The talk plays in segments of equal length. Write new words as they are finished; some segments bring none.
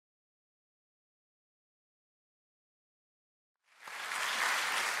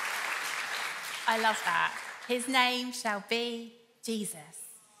I love that. His name shall be Jesus.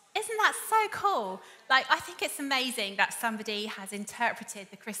 Isn't that so cool? Like, I think it's amazing that somebody has interpreted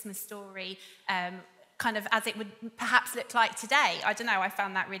the Christmas story kind of as it would perhaps look like today. I don't know, I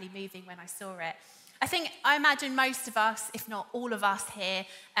found that really moving when I saw it. I imagine most of us, if not all of us here,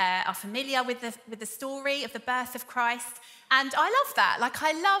 are familiar with the story of the birth of Christ. And I love that. Like,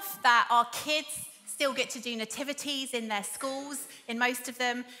 I love that our kids still get to do nativities in their schools, in most of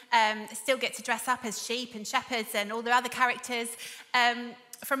them, still get to dress up as sheep and shepherds and all the other characters.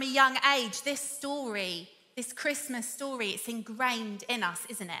 From a young age, this story, this Christmas story, it's ingrained in us,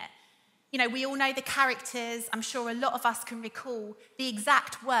 isn't it? You know, we all know the characters. I'm sure a lot of us can recall the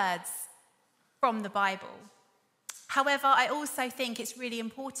exact words from the Bible. However, I also think it's really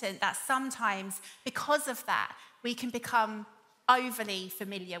important that sometimes, because of that, we can become overly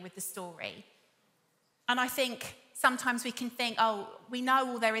familiar with the story. And I think sometimes we can think, oh, we know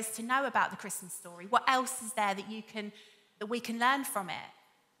all there is to know about the Christmas story. What else is there that we can learn from it?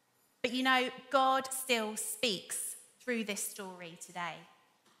 But you know, God still speaks through this story today.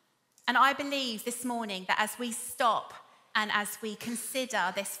 And I believe this morning that as we stop and as we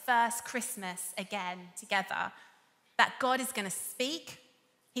consider this first Christmas again together, that God is going to speak,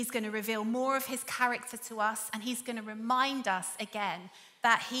 he's going to reveal more of his character to us, and he's going to remind us again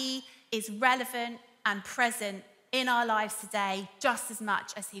that he is relevant and present in our lives today just as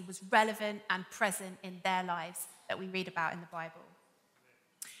much as he was relevant and present in their lives that we read about in the Bible.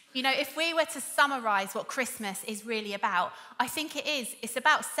 You know, if we were to summarize what Christmas is really about, I think it's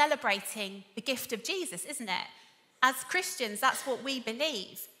about celebrating the gift of Jesus, isn't it? As Christians, that's what we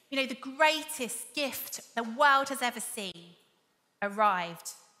believe. You know, the greatest gift the world has ever seen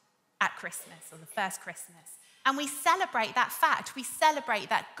arrived at Christmas, or the first Christmas. And we celebrate that fact. We celebrate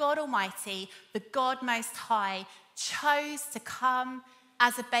that God Almighty, the God Most High, chose to come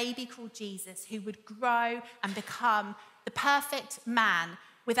as a baby called Jesus, who would grow and become the perfect man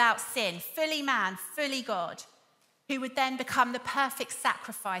without sin, fully man, fully God, who would then become the perfect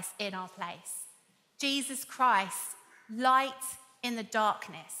sacrifice in our place. Jesus Christ, light in the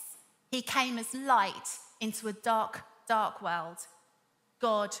darkness. He came as light into a dark, dark world.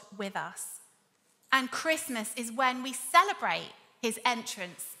 God with us. And Christmas is when we celebrate his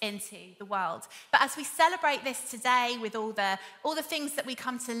entrance into the world. But as we celebrate this today with all the things that we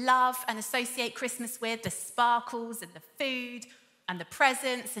come to love and associate Christmas with, the sparkles and the food and the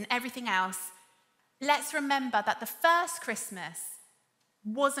presents and everything else, let's remember that the first Christmas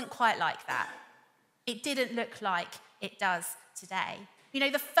wasn't quite like that. It didn't look like it does today. You know,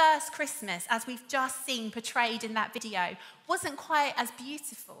 the first Christmas, as we've just seen portrayed in that video, wasn't quite as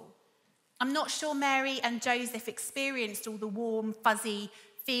beautiful. I'm not sure Mary and Joseph experienced all the warm, fuzzy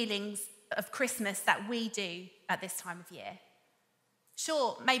feelings of Christmas that we do at this time of year.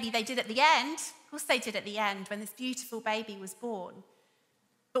 Sure, maybe they did at the end. Of course they did at the end when this beautiful baby was born.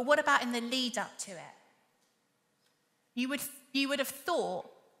 But what about in the lead up to it? You would have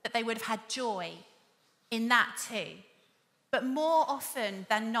thought that they would have had joy in that too. But more often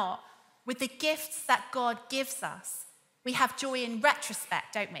than not, with the gifts that God gives us, we have joy in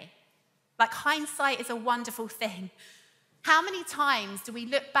retrospect, don't we? Like, hindsight is a wonderful thing. How many times do we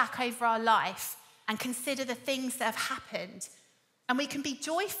look back over our life and consider the things that have happened, and we can be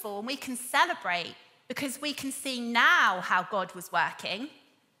joyful and we can celebrate because we can see now how God was working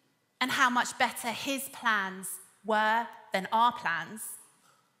and how much better his plans were than our plans.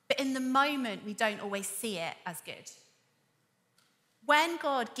 But in the moment, we don't always see it as good. When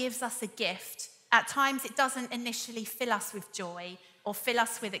God gives us a gift, at times it doesn't initially fill us with joy or fill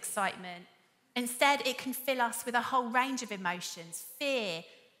us with excitement. Instead, it can fill us with a whole range of emotions: fear,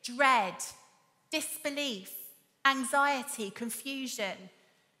 dread, disbelief, anxiety, confusion.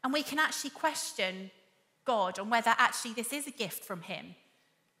 And we can actually question God on whether actually this is a gift from him.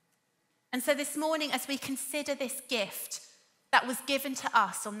 And so this morning, as we consider this gift that was given to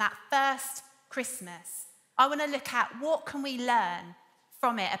us on that first Christmas, I want to look at what can we learn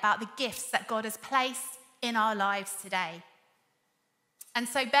from it about the gifts that God has placed in our lives today. And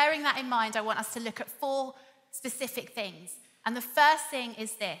so bearing that in mind, I want us to look at 4 specific things. And the first thing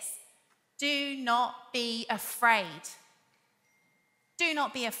is this: do not be afraid. Do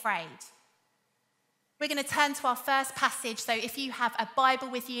not be afraid. We're going to turn to our first passage. So if you have a Bible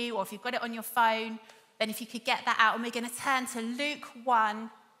with you, or if you've got it on your phone, then if you could get that out. And we're going to turn to Luke 1,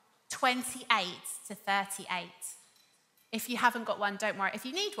 28 to 38. If you haven't got one, don't worry. If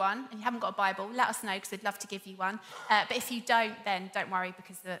you need one and you haven't got a Bible, let us know, because we'd love to give you one. But if you don't, then don't worry,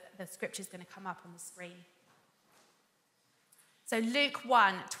 because the scripture's going to come up on the screen. So Luke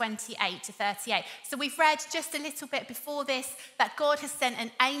 1, 28 to 38. So we've read just a little bit before this that God has sent an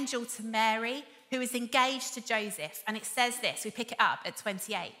angel to Mary who is engaged to Joseph. And it says this, we pick it up at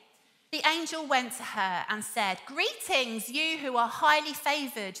 28. The angel went to her and said, "Greetings, you who are highly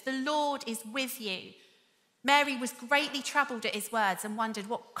favoured. The Lord is with you." Mary was greatly troubled at his words and wondered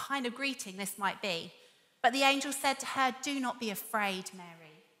what kind of greeting this might be. But the angel said to her, "Do not be afraid,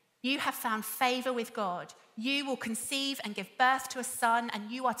 Mary. You have found favour with God. You will conceive and give birth to a son, and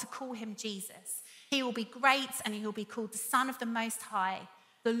you are to call him Jesus. He will be great, and he will be called the Son of the Most High.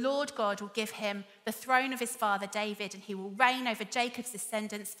 The Lord God will give him the throne of his father David, and he will reign over Jacob's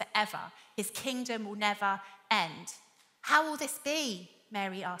descendants forever. His kingdom will never end." "How will this be?"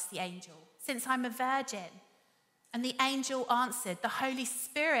 Mary asked the angel, "since I'm a virgin?" And the angel answered, "The Holy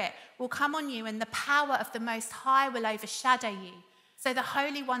Spirit will come on you, and the power of the Most High will overshadow you. So the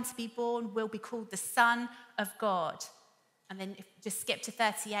Holy One to be born will be called the Son of God." And then if you just skip to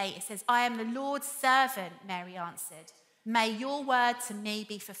 38, it says, "I am the Lord's servant," Mary answered. "May your word to me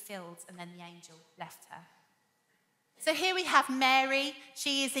be fulfilled." And then the angel left her. So here we have Mary.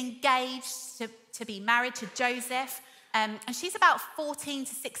 She is engaged to be married to Joseph. And she's about 14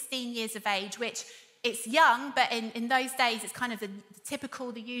 to 16 years of age, which it's young, but in those days, it's kind of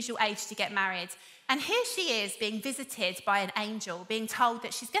the usual age to get married. And here she is being visited by an angel, being told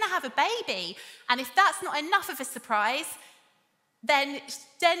that she's going to have a baby. And if that's not enough of a surprise, then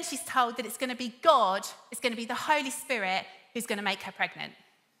she's told that it's going to be God, it's going to be the Holy Spirit who's going to make her pregnant.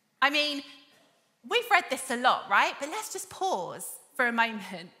 I mean, we've read this a lot, right? But let's just pause for a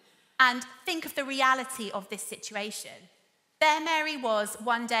moment and think of the reality of this situation. There Mary was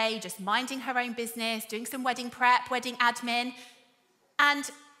one day just minding her own business, doing some wedding prep, wedding admin, and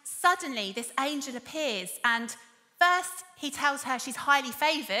suddenly this angel appears, and first he tells her she's highly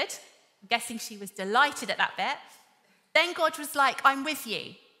favoured. I'm guessing she was delighted at that bit. Then God was like, "I'm with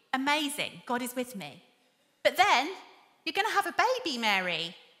you. Amazing, God is with me." But then, "You're going to have a baby,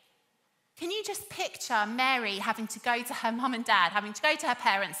 Mary." Can you just picture Mary having to go to her mum and dad, having to go to her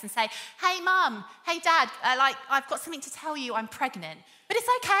parents and say, "Hey mum, hey dad, I've got something to tell you, I'm pregnant. But it's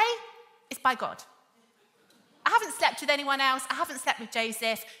okay, it's by God. I haven't slept with anyone else, I haven't slept with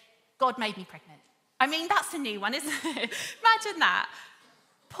Joseph, God made me pregnant." I mean, that's a new one, isn't it? Imagine that.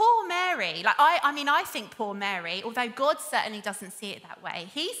 Poor Mary, I think poor Mary, although God certainly doesn't see it that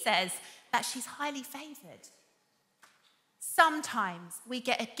way, he says that she's highly favoured. Sometimes we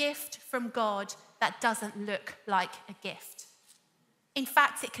get a gift from God that doesn't look like a gift. In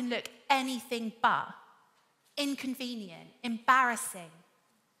fact, it can look anything but. Inconvenient, embarrassing.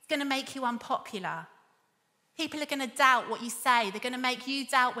 It's going to make you unpopular. People are going to doubt what you say. They're going to make you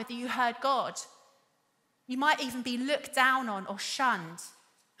doubt whether you heard God. You might even be looked down on or shunned.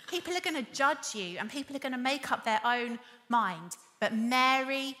 People are going to judge you, and people are going to make up their own mind. But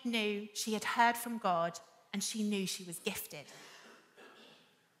Mary knew she had heard from God, and she knew she was gifted.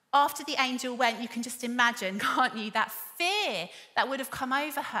 After the angel went, you can just imagine, can't you, that fear that would have come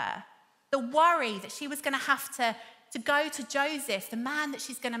over her. The worry that she was going to have to go to Joseph, the man that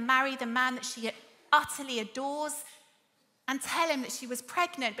she's going to marry, the man that she utterly adores, and tell him that she was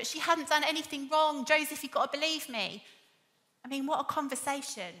pregnant, but she hadn't done anything wrong. "Joseph, you've got to believe me." I mean, what a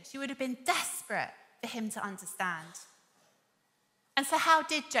conversation. She would have been desperate for him to understand. And so how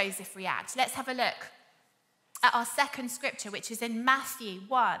did Joseph react? Let's have a look at our second scripture, which is in Matthew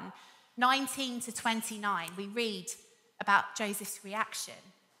 1, 19 to 29. We read about Joseph's reaction.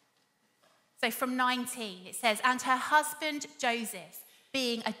 So from 19, it says, "And her husband Joseph,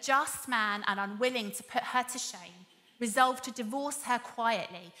 being a just man and unwilling to put her to shame, resolved to divorce her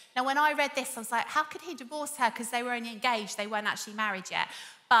quietly." Now, when I read this, I was like, how could he divorce her? Because they were only engaged, they weren't actually married yet.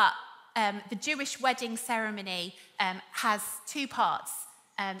 But the Jewish wedding ceremony has two parts.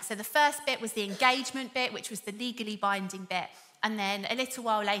 So the first bit was the engagement bit, which was the legally binding bit. And then a little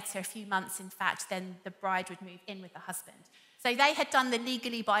while later, a few months in fact, then the bride would move in with the husband. So they had done the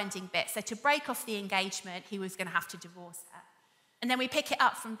legally binding bit. So to break off the engagement, he was going to have to divorce her. And then we pick it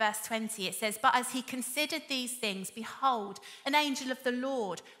up from verse 20. It says, "But as he considered these things, behold, an angel of the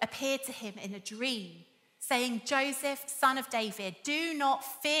Lord appeared to him in a dream, saying, 'Joseph, son of David, do not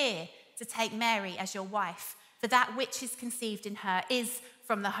fear to take Mary as your wife, for that which is conceived in her is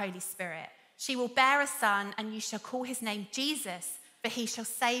from the Holy Spirit. She will bear a son, and you shall call his name Jesus, for he shall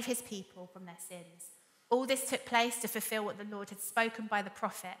save his people from their sins.' All this took place to fulfill what the Lord had spoken by the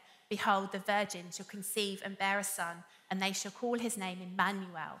prophet. Behold, the virgin shall conceive and bear a son, and they shall call his name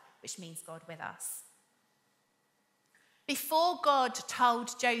Emmanuel, which means God with us." Before God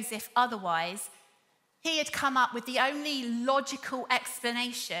told Joseph otherwise, he had come up with the only logical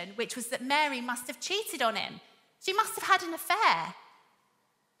explanation, which was that Mary must have cheated on him. She must have had an affair.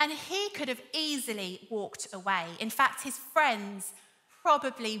 And he could have easily walked away. In fact, his friends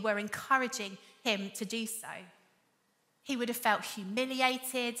probably were encouraging him to do so. He would have felt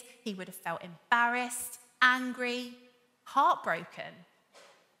humiliated. He would have felt embarrassed, angry, heartbroken.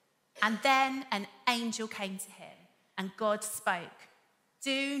 And then an angel came to him and God spoke.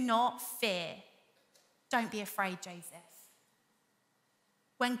 Do not fear. Don't be afraid, Joseph.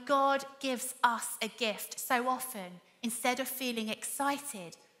 When God gives us a gift, so often, instead of feeling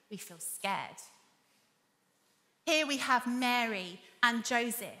excited, we feel scared. Here we have Mary and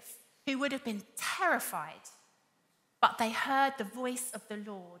Joseph, who would have been terrified, but they heard the voice of the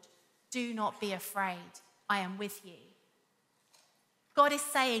Lord. Do not be afraid. I am with you. God is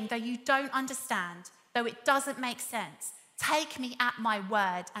saying, though you don't understand, though it doesn't make sense, take me at my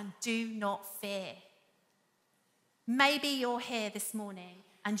word and do not fear. Maybe you're here this morning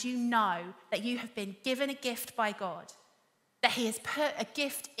and you know that you have been given a gift by God, that he has put a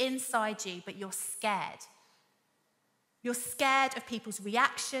gift inside you, but you're scared. You're scared of people's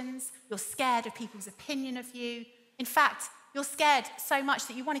reactions. You're scared of people's opinion of you. In fact, you're scared so much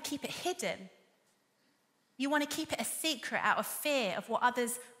that you want to keep it hidden. You want to keep it a secret out of fear of what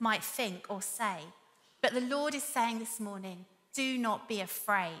others might think or say. But the Lord is saying this morning, do not be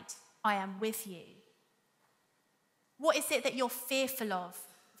afraid. I am with you. What is it that you're fearful of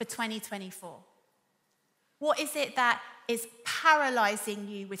for 2024? What is it that is paralyzing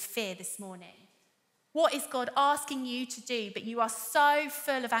you with fear this morning? What is God asking you to do, but you are so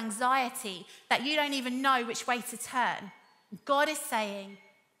full of anxiety that you don't even know which way to turn? God is saying,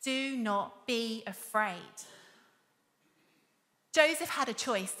 do not be afraid. Joseph had a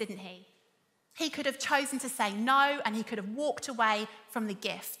choice, didn't he? He could have chosen to say no, and he could have walked away from the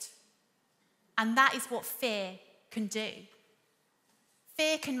gift. And that is what fear can do.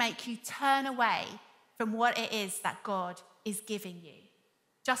 Fear can make you turn away from what it is that God is giving you,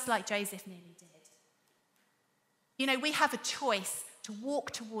 just like Joseph nearly did. You know, we have a choice to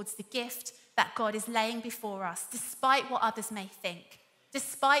walk towards the gift that God is laying before us, despite what others may think,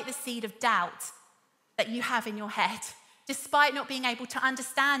 despite the seed of doubt that you have in your head, despite not being able to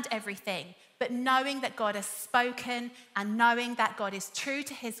understand everything, but knowing that God has spoken and knowing that God is true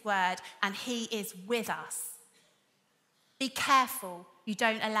to his word and he is with us. Be careful you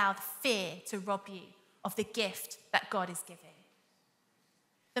don't allow the fear to rob you of the gift that God is giving.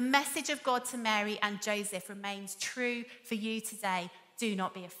 The message of God to Mary and Joseph remains true for you today. Do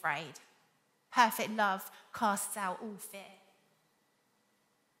not be afraid. Perfect love casts out all fear.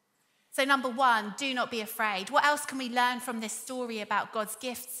 So 1, do not be afraid. What else can we learn from this story about God's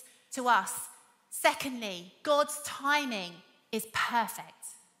gifts to us? Secondly, God's timing is perfect.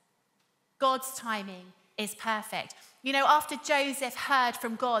 God's timing is perfect. You know, after Joseph heard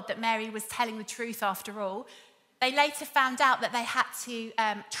from God that Mary was telling the truth after all, they later found out that they had to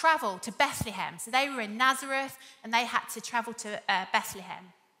travel to Bethlehem. So they were in Nazareth and they had to travel to Bethlehem.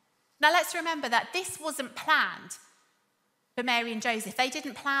 Now let's remember that this wasn't planned for Mary and Joseph. They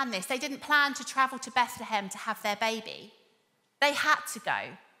didn't plan this. They didn't plan to travel to Bethlehem to have their baby. They had to go.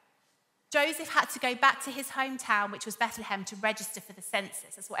 Joseph had to go back to his hometown, which was Bethlehem, to register for the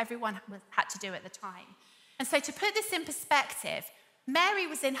census. That's what everyone had to do at the time. And so to put this in perspective, Mary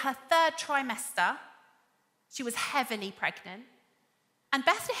was in her 3rd trimester. She was heavily pregnant. And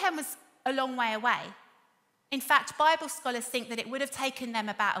Bethlehem was a long way away. In fact, Bible scholars think that it would have taken them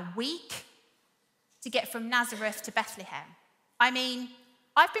about a week to get from Nazareth to Bethlehem. I mean,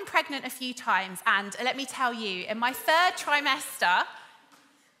 I've been pregnant a few times, and let me tell you, in my 3rd trimester,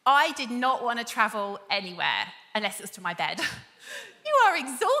 I did not want to travel anywhere unless it was to my bed. You are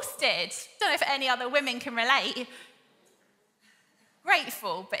exhausted. Don't know if any other women can relate.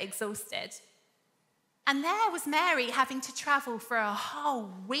 Grateful, but exhausted. And there was Mary having to travel for a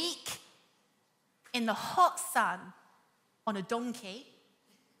whole week in the hot sun on a donkey,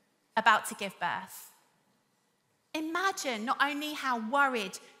 about to give birth. Imagine not only how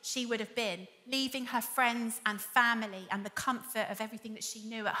worried she would have been, leaving her friends and family and the comfort of everything that she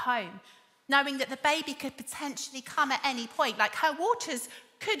knew at home, knowing that the baby could potentially come at any point, like her waters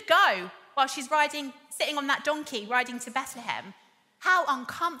could go while she's sitting on that donkey, riding to Bethlehem. How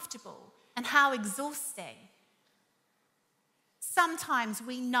uncomfortable and how exhausting. Sometimes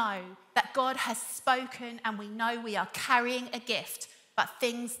we know that God has spoken and we know we are carrying a gift, but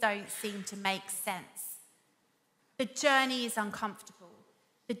things don't seem to make sense. The journey is uncomfortable.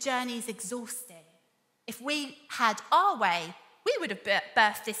 The journey is exhausting. If we had our way, we would have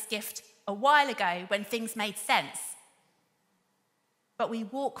birthed this gift a while ago when things made sense. But we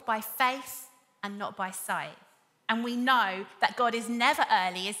walk by faith and not by sight. And we know that God is never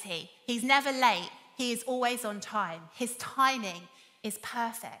early, is he? He's never late. he is always on time. His timing is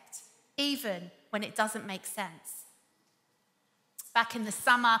perfect, even when it doesn't make sense. Back in the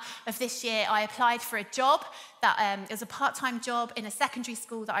summer of this year, I applied for a job that it was a part-time job in a secondary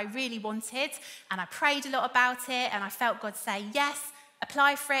school that I really wanted, and I prayed a lot about it, and I felt God say, yes,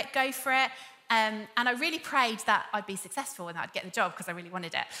 apply for it, go for it. And I really prayed that I'd be successful and that I'd get the job because I really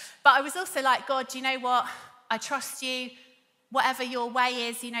wanted it. But I was also like, God, do you know what? I trust you. Whatever your way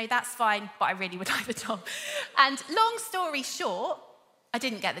is, that's fine, but I really would like the job. And long story short, I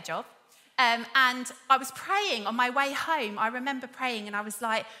didn't get the job. And I was praying on my way home. I remember praying and I was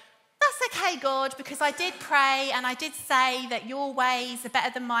like, that's okay, God, because I did pray and I did say that your ways are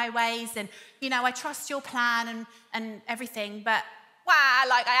better than my ways. And, I trust your plan and everything. But, wow,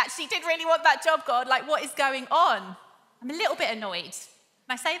 I actually did really want that job, God. What is going on? I'm a little bit annoyed. Can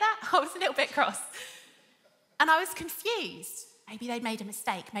I say that? I was a little bit cross. And I was confused. Maybe they'd made a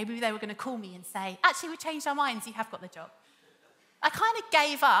mistake. Maybe they were going to call me and say, actually, we changed our minds. You have got the job. I kind of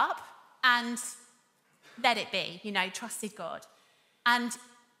gave up and let it be, trusted God. And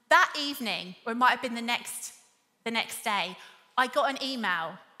that evening, or it might have been the next day, I got an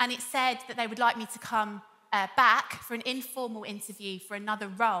email and it said that they would like me to come back for an informal interview for another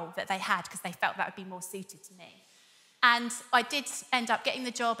role that they had because they felt that would be more suited to me. And I did end up getting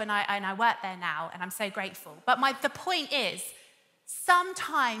the job and I work there now and I'm so grateful. But the point is,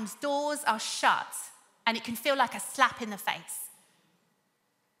 sometimes doors are shut and it can feel like a slap in the face.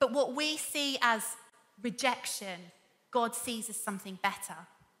 But what we see as rejection, God sees as something better.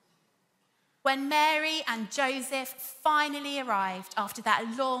 When Mary and Joseph finally arrived after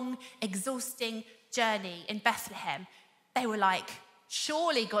that long, exhausting journey in Bethlehem, they were like,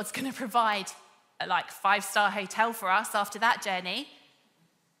 surely God's going to provide a 5-star hotel for us after that journey.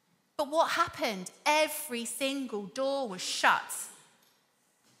 But what happened? Every single door was shut.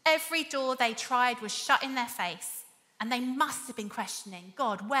 Every door they tried was shut in their face. And they must have been questioning,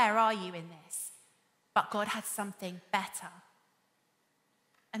 God, where are you in this? But God had something better.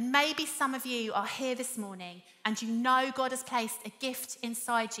 And maybe some of you are here this morning and God has placed a gift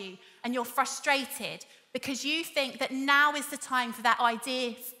inside you and you're frustrated because you think that now is the time for that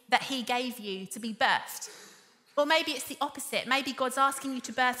idea that he gave you to be birthed. Or maybe it's the opposite. Maybe God's asking you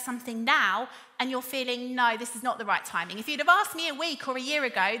to birth something now and you're feeling, no, this is not the right timing. If you'd have asked me a week or a year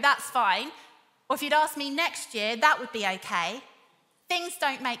ago, that's fine. Or if you'd asked me next year, that would be okay. Things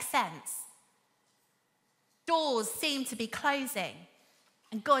don't make sense. Doors seem to be closing.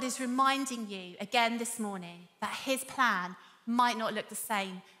 And God is reminding you again this morning that his plan might not look the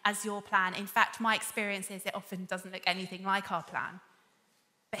same as your plan. In fact, my experience is it often doesn't look anything like our plan.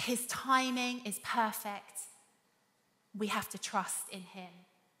 But his timing is perfect. We have to trust in him.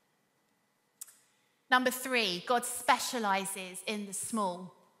 Number 3, God specializes in the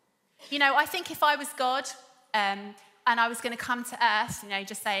small. I think if I was God and I was going to come to earth,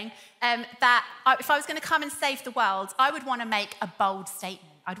 just saying, if I was going to come and save the world, I would want to make a bold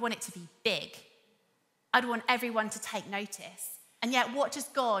statement. I'd want it to be big. I'd want everyone to take notice. And yet, what does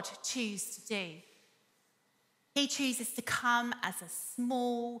God choose to do? He chooses to come as a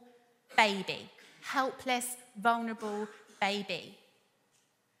small baby, helpless, vulnerable baby.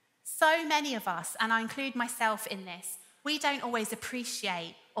 So many of us, and I include myself in this, we don't always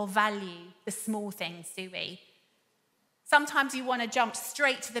appreciate or value the small things, do we? Sometimes you want to jump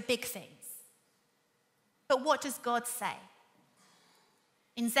straight to the big things. But what does God say?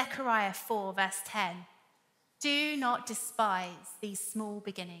 In Zechariah 4, verse 10, do not despise these small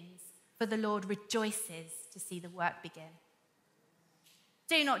beginnings, for the Lord rejoices to see the work begin.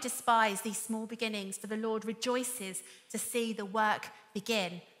 Do not despise these small beginnings, for the Lord rejoices to see the work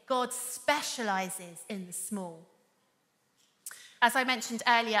begin. God specializes in the small. As I mentioned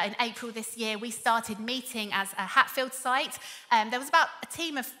earlier, in April this year, we started meeting as a Hatfield site. There was about a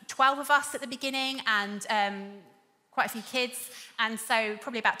team of 12 of us at the beginning and quite a few kids. And so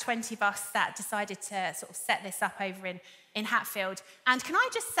probably about 20 of us that decided to sort of set this up over in Hatfield. And can I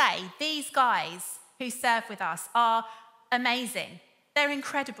just say, these guys who serve with us are amazing. They're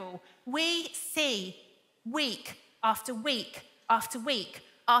incredible. We see week after week after week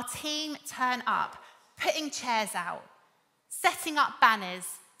our team turn up, putting chairs out, setting up banners,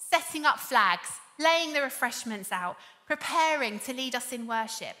 setting up flags, laying the refreshments out, preparing to lead us in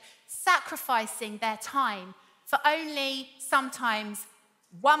worship, sacrificing their time for only sometimes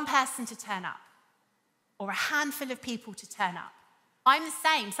one person to turn up or a handful of people to turn up. I'm the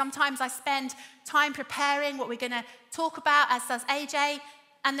same. Sometimes I spend time preparing what we're going to talk about, as does AJ,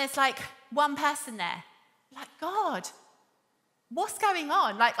 and there's like one person there. Like, God, what's going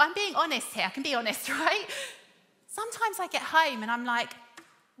on? Like, I'm being honest here. I can be honest, right? Sometimes I get home and I'm like,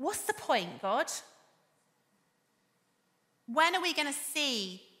 what's the point, God? When are we going to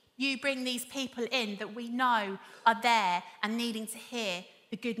see you bring these people in that we know are there and needing to hear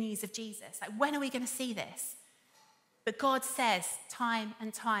the good news of Jesus? Like, when are we going to see this? But God says time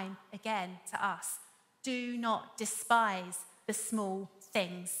and time again to us, do not despise the small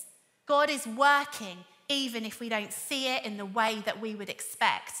things. God is working even if we don't see it in the way that we would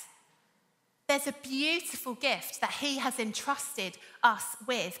expect. There's a beautiful gift that he has entrusted us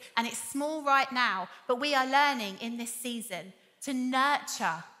with, and it's small right now, but we are learning in this season to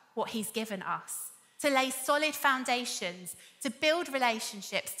nurture what he's given us, to lay solid foundations, to build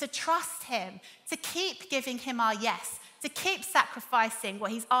relationships, to trust him, to keep giving him our yes, to keep sacrificing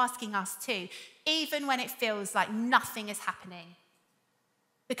what he's asking us to, even when it feels like nothing is happening.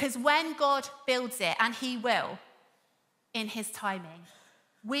 Because when God builds it, and he will, in his timing,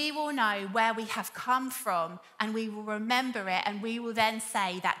 we will know where we have come from, and we will remember it, and we will then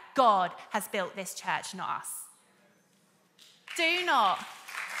say that God has built this church, not us. Do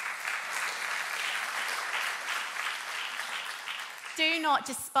not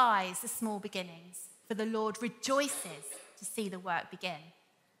despise the small beginnings, for the Lord rejoices to see the work begin.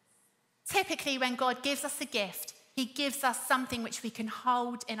 Typically, when God gives us a gift, he gives us something which we can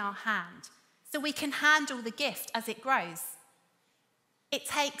hold in our hand, so we can handle the gift as it grows. He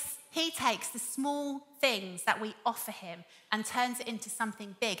takes the small things that we offer him and turns it into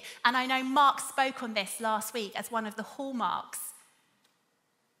something big. And I know Mark spoke on this last week as one of the hallmarks.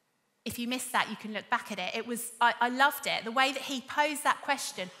 If you missed that, you can look back at it. I loved it, the way that he posed that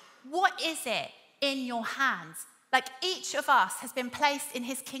question. What is it in your hands? Like, each of us has been placed in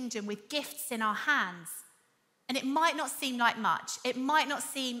his kingdom with gifts in our hands. And it might not seem like much. It might not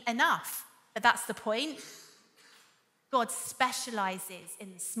seem enough, but that's the point. God specializes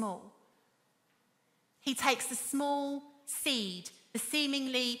in the small. He takes the small seed, the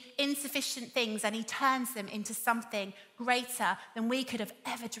seemingly insufficient things, and he turns them into something greater than we could have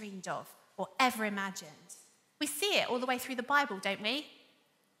ever dreamed of or ever imagined. We see it all the way through the Bible, don't we?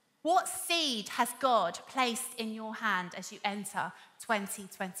 What seed has God placed in your hand as you enter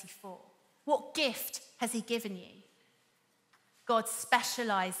 2024? What gift has he given you? God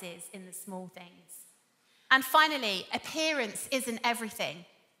specializes in the small things. And finally, appearance isn't everything.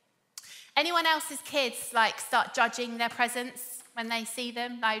 Anyone else's kids start judging their presents when they see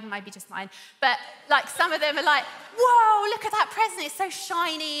them? No, maybe just mine. But some of them are like, whoa, look at that present. It's so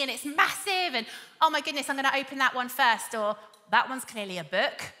shiny and it's massive. And oh my goodness, I'm going to open that one first. Or that one's clearly a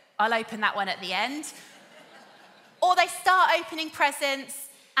book. I'll open that one at the end. Or they start opening presents.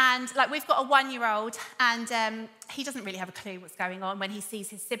 And we've got a 1-year-old, and he doesn't really have a clue what's going on when he sees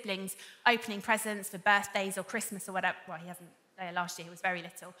his siblings opening presents for birthdays or Christmas or whatever. Well, he hasn't. Last year he was very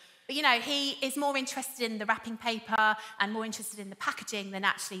little. But, he is more interested in the wrapping paper and more interested in the packaging than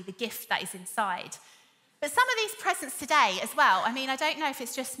actually the gift that is inside. But some of these presents today as well, I don't know if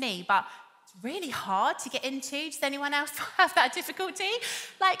it's just me, but it's really hard to get into. Does anyone else have that difficulty?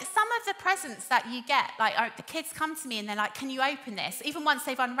 Some of the presents that you get, the kids come to me and they're like, can you open this? Even once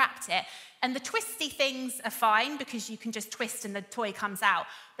they've unwrapped it. And the twisty things are fine because you can just twist and the toy comes out.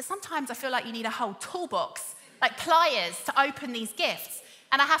 But sometimes I feel like you need a whole toolbox, like pliers, to open these gifts.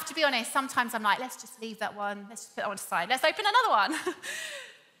 And I have to be honest, sometimes I'm like, let's just leave that one. Let's just put that one aside. Let's open another one.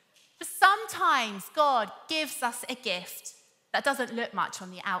 But sometimes God gives us a gift that doesn't look much on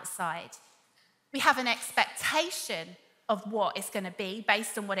the outside. We have an expectation of what it's going to be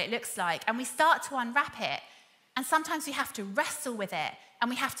based on what it looks like, and we start to unwrap it. And sometimes we have to wrestle with it, and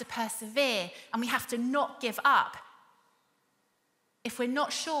we have to persevere, and we have to not give up. If we're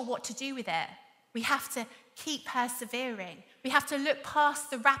not sure what to do with it, we have to keep persevering. We have to look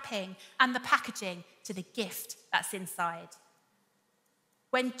past the wrapping and the packaging to the gift that's inside.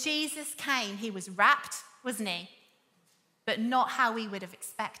 When Jesus came, he was wrapped, wasn't he? But not how we would have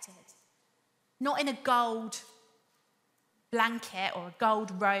expected. Not in a gold blanket or a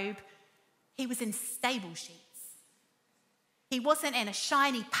gold robe. He was in stable sheets. He wasn't in a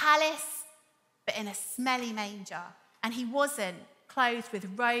shiny palace, but in a smelly manger. And he wasn't clothed with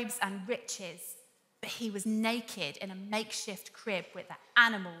robes and riches, but he was naked in a makeshift crib with the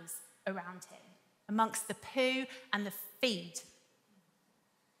animals around him, amongst the poo and the feed.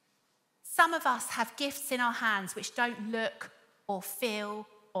 Some of us have gifts in our hands which don't look or feel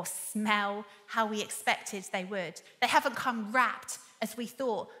or smell how we expected they would. They haven't come wrapped as we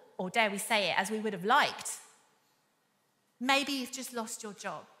thought, or dare we say it, as we would have liked. Maybe you've just lost your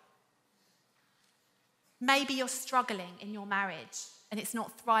job. Maybe you're struggling in your marriage and it's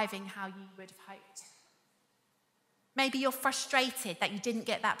not thriving how you would have hoped. Maybe you're frustrated that you didn't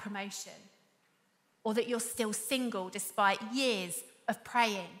get that promotion, or that you're still single despite years of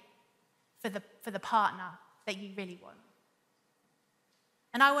praying for the partner that you really want.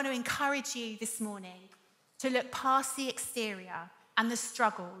 And I want to encourage you this morning to look past the exterior and the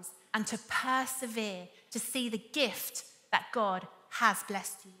struggles and to persevere to see the gift that God has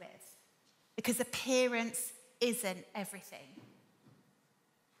blessed you with. Because appearance isn't everything.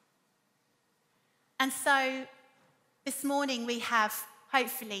 And so this morning we have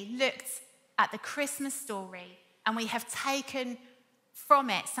hopefully looked at the Christmas story and we have taken from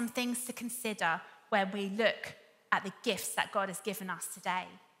it some things to consider when we look at the gifts that God has given us today.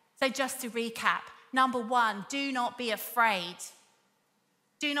 So just to recap, number one, do not be afraid.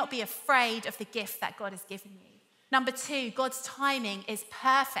 Do not be afraid of the gift that God has given you. Number two, God's timing is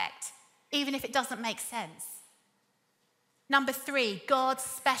perfect, even if it doesn't make sense. Number three, God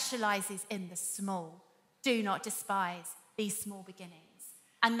specializes in the small. Do not despise these small beginnings.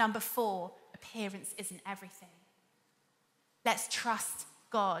 And number four, appearance isn't everything. Let's trust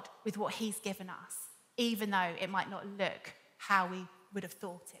God with what he's given us, even though it might not look how we would have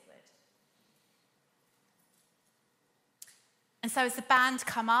thought it would. And so as the band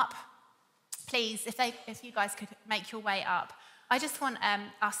come up, please, if you guys could make your way up, I just want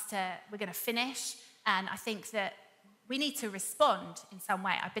we're going to finish, and I think that we need to respond in some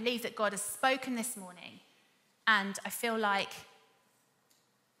way. I believe that God has spoken this morning, and I feel like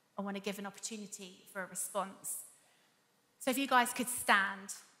I want to give an opportunity for a response. So if you guys could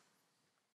stand.